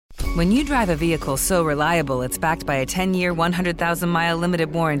When you drive a vehicle so reliable it's backed by a 10-year, 100,000-mile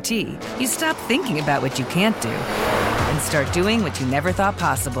limited warranty, you stop thinking about what you can't do and start doing what you never thought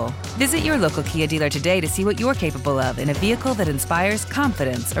possible. Visit your local Kia dealer today to see what you're capable of in a vehicle that inspires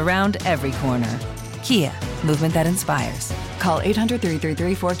confidence around every corner. Kia, movement that inspires. Call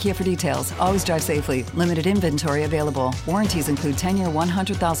 800-333-4KIA for details. Always drive safely. Limited inventory available. Warranties include 10-year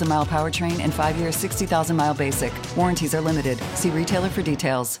 100,000-mile powertrain and 5-year 60,000-mile basic. Warranties are limited. See retailer for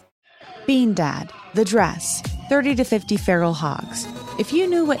details. Bean Dad, The Dress, 30 to 50 Feral Hogs. If you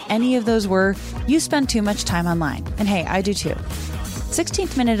knew what any of those were, you spend too much time online. And hey, I do too.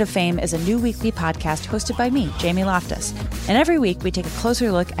 16th Minute of Fame is a new weekly podcast hosted by me, Jamie Loftus. And every week we take a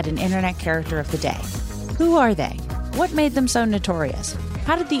closer look at an internet character of the day. Who are they? What made them so notorious?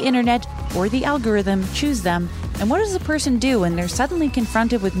 How did the internet or the algorithm choose them? And what does a person do when they're suddenly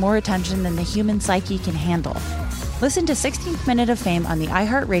confronted with more attention than the human psyche can handle? Listen to 16th Minute of Fame on the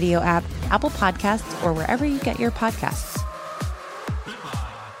iHeartRadio app, Apple Podcasts, or wherever you get your podcasts.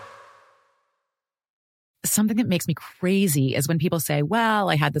 Something that makes me crazy is when people say, well,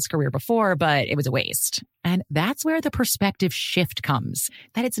 I had this career before, but it was a waste. And that's where the perspective shift comes,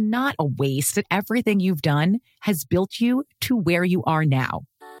 that it's not a waste, that everything you've done has built you to where you are now.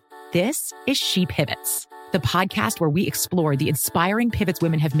 This is She Pivots, the podcast where we explore the inspiring pivots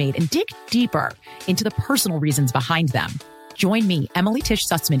women have made and dig deeper into the personal reasons behind them. Join me, Emily Tish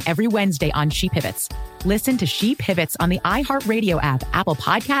Sussman, every Wednesday on She Pivots. Listen to She Pivots on the iHeartRadio app, Apple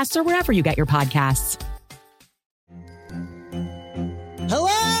Podcasts, or wherever you get your podcasts.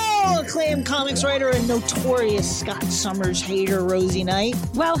 Hello, acclaimed comics writer and notorious Scott Summers hater, Rosie Knight.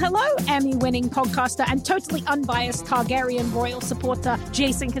 Well, hello, Emmy-winning podcaster and totally unbiased Targaryen royal supporter,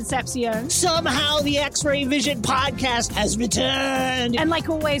 Jason Concepcion. Somehow the X-Ray Vision podcast has returned. And like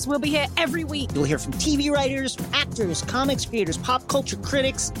always, we'll be here every week. You'll hear from TV writers, actors, comics creators, pop culture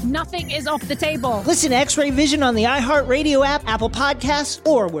critics. Nothing is off the table. Listen to X-Ray Vision on the iHeartRadio app, Apple Podcasts,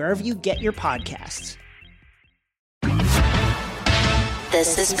 or wherever you get your podcasts.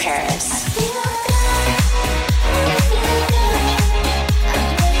 This is Paris.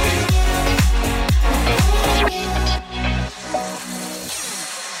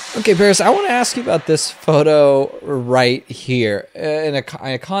 Okay, Paris, I want to ask you about this photo right here. An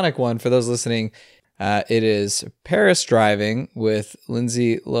iconic one for those listening. It is Paris driving with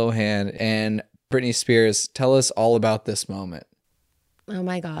Lindsay Lohan and Britney Spears. Tell us all about this moment. Oh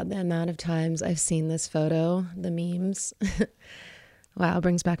my God, the amount of times I've seen this photo, the memes. Wow, it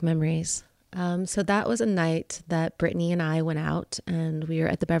brings back memories. So that was a night that Brittany and I went out, and we were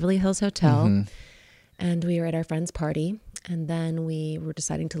at the Beverly Hills Hotel, and we were at our friend's party, and then we were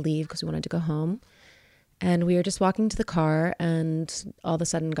deciding to leave because we wanted to go home. And we were just walking to the car, and all of a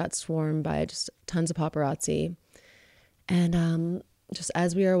sudden got swarmed by just tons of paparazzi. And just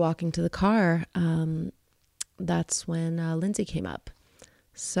as we were walking to the car, that's when Lindsay came up.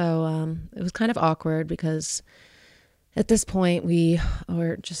 So it was kind of awkward because at this point, we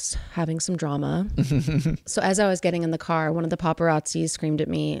were just having some drama. So as I was getting in the car, one of the paparazzi screamed at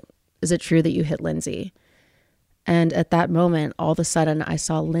me, "Is it true that you hit Lindsay?" And at that moment, all of a sudden, I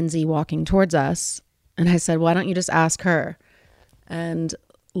saw Lindsay walking towards us. And I said, "Why don't you just ask her?" And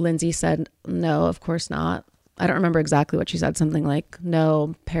Lindsay said, "No, of course not." I don't remember exactly what she said. Something like,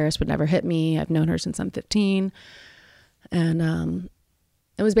 "No, Paris would never hit me. I've known her since I'm 15. And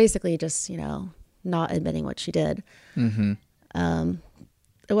it was basically just, not admitting what she did. It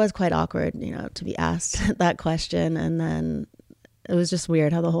was quite awkward, to be asked that question. And then it was just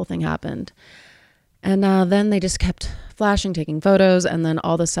weird how the whole thing happened. And then they just kept flashing, taking photos. And then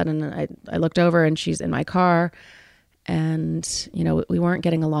all of a sudden I looked over and she's in my car and, we weren't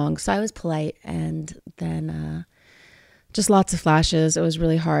getting along. So I was polite. And then just lots of flashes. It was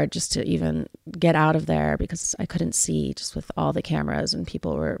really hard just to even get out of there because I couldn't see just with all the cameras and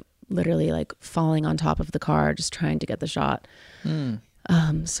people were literally like falling on top of the car, just trying to get the shot.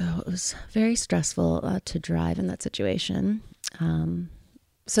 So it was very stressful to drive in that situation.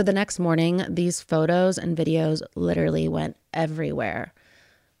 So the next morning, these photos and videos literally went everywhere.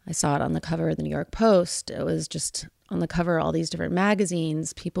 I saw it on the cover of the New York Post. It was just on the cover of all these different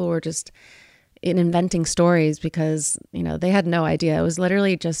magazines. People were just inventing stories because, they had no idea. It was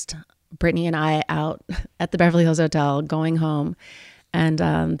literally just Brittany and I out at the Beverly Hills Hotel going home. And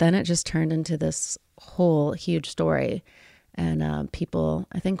then it just turned into this whole huge story. And people,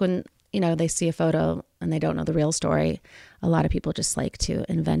 I think when, they see a photo and they don't know the real story, a lot of people just like to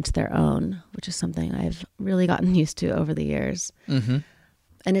invent their own, which is something I've really gotten used to over the years. And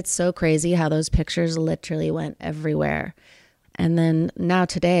it's so crazy how those pictures literally went everywhere. And then now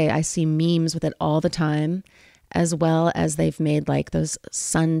today I see memes with it all the time. as well as they've made like those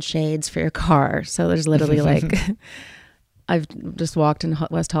sunshades for your car. So there's literally like, I've just walked in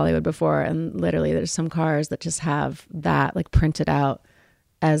West Hollywood before, and literally there's some cars that just have that like printed out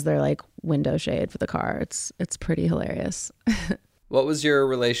as their like window shade for the car. It's pretty hilarious. What was your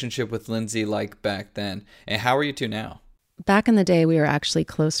relationship with Lindsay like back then? And how are you two now? Back in the day, we were actually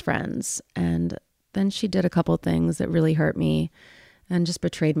close friends. And then she did a couple things that really hurt me and just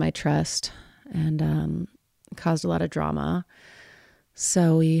betrayed my trust and caused a lot of drama.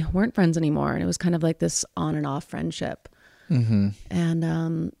 So we weren't friends anymore. And it was kind of like this on and off friendship. Mm-hmm.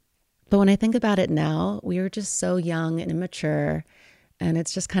 And but when I think about it now, we were just so young and immature. And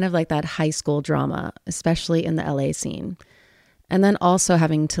it's just kind of like that high school drama, especially in the LA scene. And then also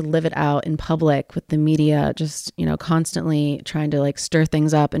having to live it out in public with the media, just, you know, constantly trying to like stir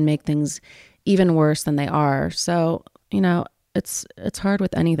things up and make things even worse than they are. So, you know, it's hard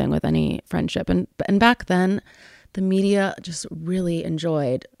with anything, with any friendship. And back then, the media just really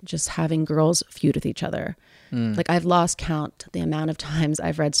enjoyed just having girls feud with each other. Like I've lost count the amount of times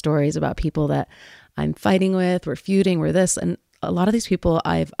I've read stories about people that I'm fighting with, we're feuding, we're this. And a lot of these people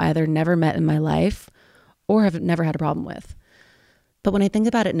I've either never met in my life or have never had a problem with. But when I think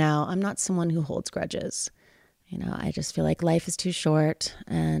about it now, I'm not someone who holds grudges. You know, I just feel like life is too short,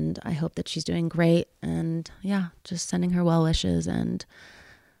 and I hope that she's doing great. And yeah, just sending her well wishes. And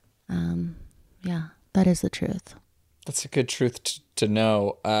yeah, that is the truth. That's a good truth to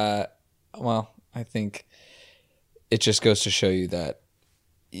know. Well, I think it just goes to show you that,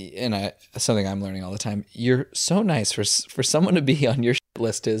 and something I'm learning all the time, you're so nice. For someone to be on your shit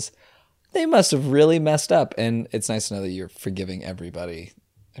list is, they must have really messed up. And it's nice to know that you're forgiving everybody.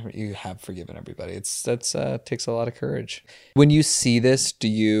 You have forgiven everybody. That's takes a lot of courage. When you see this, do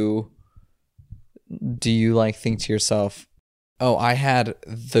you like think to yourself, oh, I had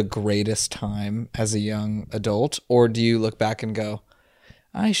the greatest time as a young adult? Or do you look back and go,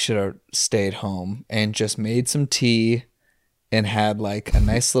 I should have stayed home and just made some tea and had like a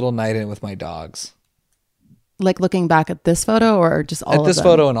nice little night in with my dogs? Like looking back at this photo or just all of them? At this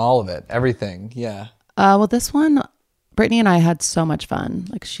photo and all of it, everything, yeah. Well, this one, Brittany and I had so much fun.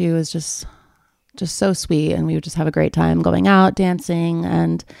 Like she was just so sweet, and we would just have a great time going out, dancing.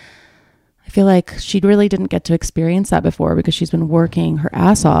 And I feel like she really didn't get to experience that before because she's been working her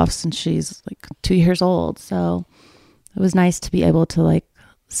ass off since she's like 2 years old. So it was nice to be able to like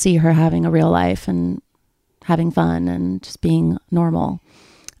see her having a real life and having fun and just being normal.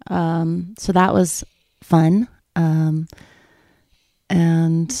 So that was fun.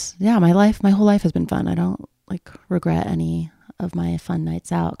 And yeah, my whole life has been fun. I don't like regret any of my fun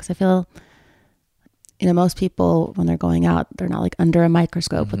nights out because I feel, you know, most people when they're going out, they're not like under a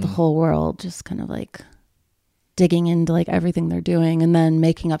microscope with the whole world, just kind of like digging into like everything they're doing and then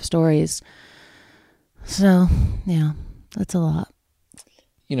making up stories. So yeah, that's a lot.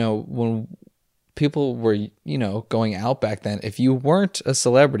 You know, when people were, you know, going out back then, if you weren't a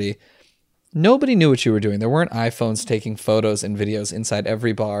celebrity, nobody knew what you were doing. There weren't iPhones taking photos and videos inside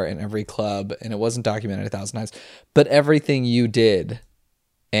every bar and every club, and it wasn't documented 1,000 times. But everything you did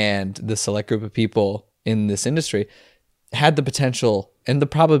and the select group of people in this industry had the potential and the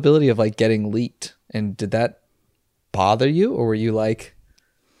probability of like getting leaked. And did that bother you, or were you like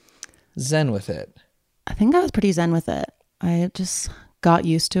zen with it? I think I was pretty zen with it. I just got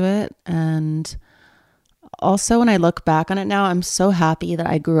used to it. And also, when I look back on it now, I'm so happy that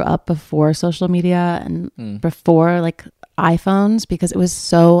I grew up before social media and before like iPhones, because it was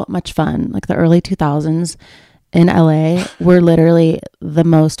so much fun. Like the early 2000s in LA were literally the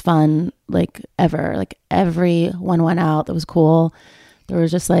most fun like ever. Like everyone went out. That was cool. There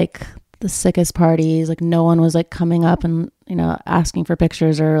was just like the sickest parties. Like no one was like coming up and, you know, asking for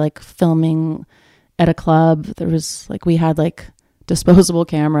pictures or like filming at a club. There was like, we had like disposable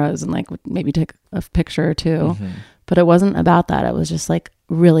cameras and like would maybe take a picture or two, but it wasn't about that. It was just like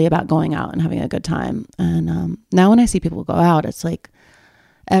really about going out and having a good time. And now when I see people go out, it's like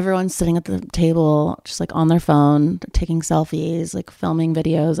everyone's sitting at the table just like on their phone, taking selfies, like filming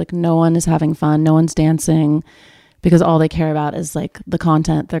videos. Like no one is having fun, no one's dancing, because all they care about is like the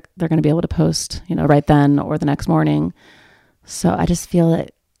content they're going to be able to post, you know, right then or the next morning. So I just feel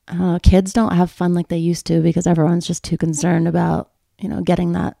that kids don't have fun like they used to because everyone's just too concerned about, you know,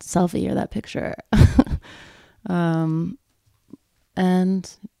 getting that selfie or that picture.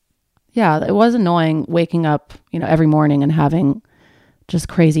 And yeah, it was annoying waking up, you know, every morning and having just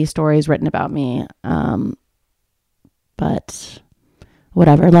crazy stories written about me. But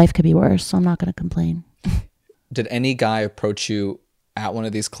whatever, life could be worse, so I'm not going to complain. Did any guy approach you at one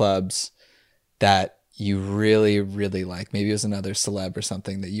of these clubs that you really, really like? Maybe it was another celeb or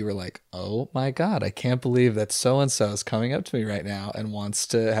something that you were like, oh my God, I can't believe that so-and-so is coming up to me right now and wants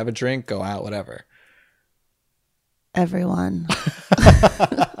to have a drink, go out, whatever. Everyone.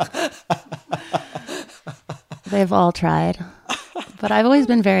 They've all tried. But I've always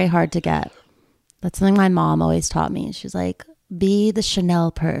been very hard to get. That's something my mom always taught me. She's like, be the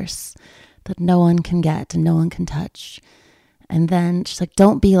Chanel purse that no one can get and no one can touch. And then she's like,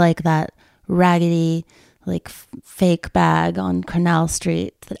 don't be like that raggedy, like fake bag on Canal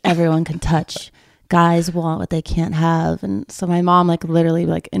Street that everyone can touch. Guys want what they can't have. And so my mom like literally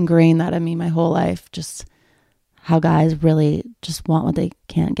like ingrained that in me my whole life. Just how guys really just want what they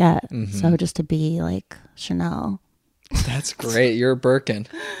can't get. Mm-hmm. So just to be like Chanel. That's great. You're a Birkin.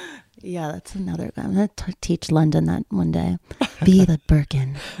 Yeah, that's another guy. I'm going to teach London that one day. Be the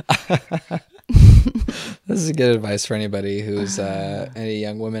Birkin. This is good advice for anybody who's any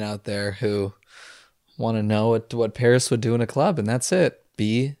young women out there who want to know what Paris would do in a club, and that's it.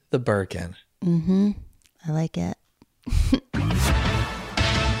 Be the Birkin. Mm-hmm. I like it.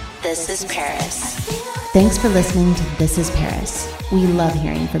 This is Paris. Thanks for listening to This is Paris. We love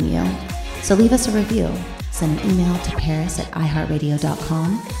hearing from you. So leave us a review. Send an email to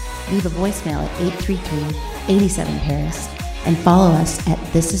paris@iheartradio.com. Leave a voicemail at 833-87-PARIS. And follow us at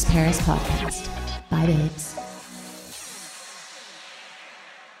This is Paris Podcast. Bye, babes.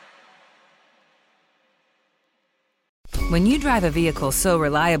 When you drive a vehicle so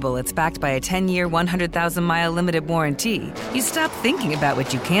reliable it's backed by a 10-year, 100,000-mile limited warranty, you stop thinking about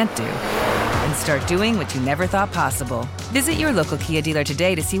what you can't do and start doing what you never thought possible. Visit your local Kia dealer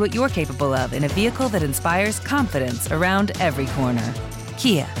today to see what you're capable of in a vehicle that inspires confidence around every corner.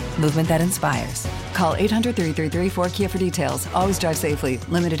 Kia, movement that inspires. Call 800-333-4KIA for details. Always drive safely.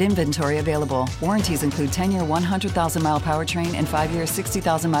 Limited inventory available. Warranties include 10-year, 100,000-mile powertrain and 5-year,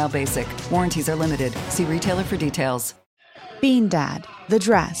 60,000-mile basic. Warranties are limited. See retailer for details. Bean Dad, The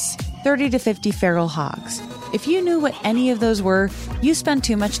Dress, 30 to 50 Feral Hogs. If you knew what any of those were, you spend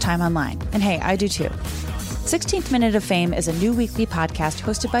too much time online. And hey, I do too. 16th Minute of Fame is a new weekly podcast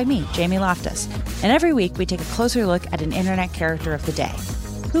hosted by me, Jamie Loftus. And every week we take a closer look at an internet character of the day.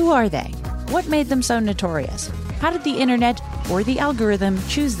 Who are they? What made them so notorious? How did the internet or the algorithm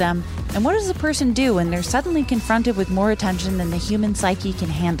choose them? And what does a person do when they're suddenly confronted with more attention than the human psyche can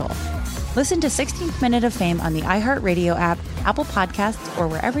handle? Listen to 16th Minute of Fame on the iHeartRadio app, Apple Podcasts, or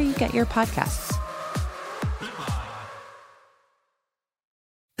wherever you get your podcasts.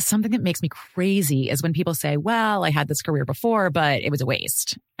 Something that makes me crazy is when people say, well, I had this career before, but it was a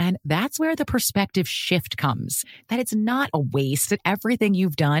waste. And that's where the perspective shift comes, that it's not a waste, that everything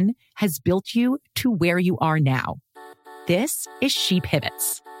you've done has built you to where you are now. This is She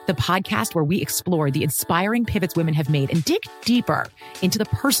Pivots, the podcast where we explore the inspiring pivots women have made and dig deeper into the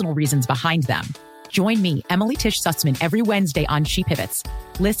personal reasons behind them. Join me, Emily Tish Sussman, every Wednesday on She Pivots.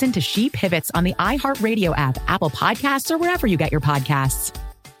 Listen to She Pivots on the iHeartRadio app, Apple Podcasts, or wherever you get your podcasts.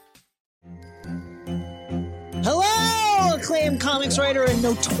 Hello, acclaimed comics writer and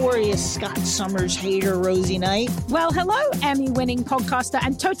notorious Scott Summers hater, Rosie Knight. Well, hello, Emmy-winning podcaster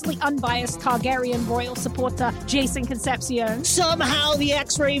and totally unbiased Targaryen royal supporter, Jason Concepcion. Somehow the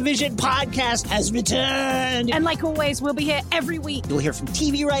X-Ray Vision podcast has returned. And like always, we'll be here every week. You'll hear from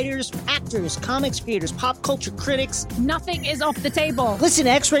TV writers, actors, comics creators, pop culture critics. Nothing is off the table. Listen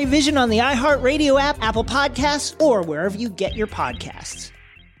to X-Ray Vision on the iHeartRadio app, Apple Podcasts, or wherever you get your podcasts.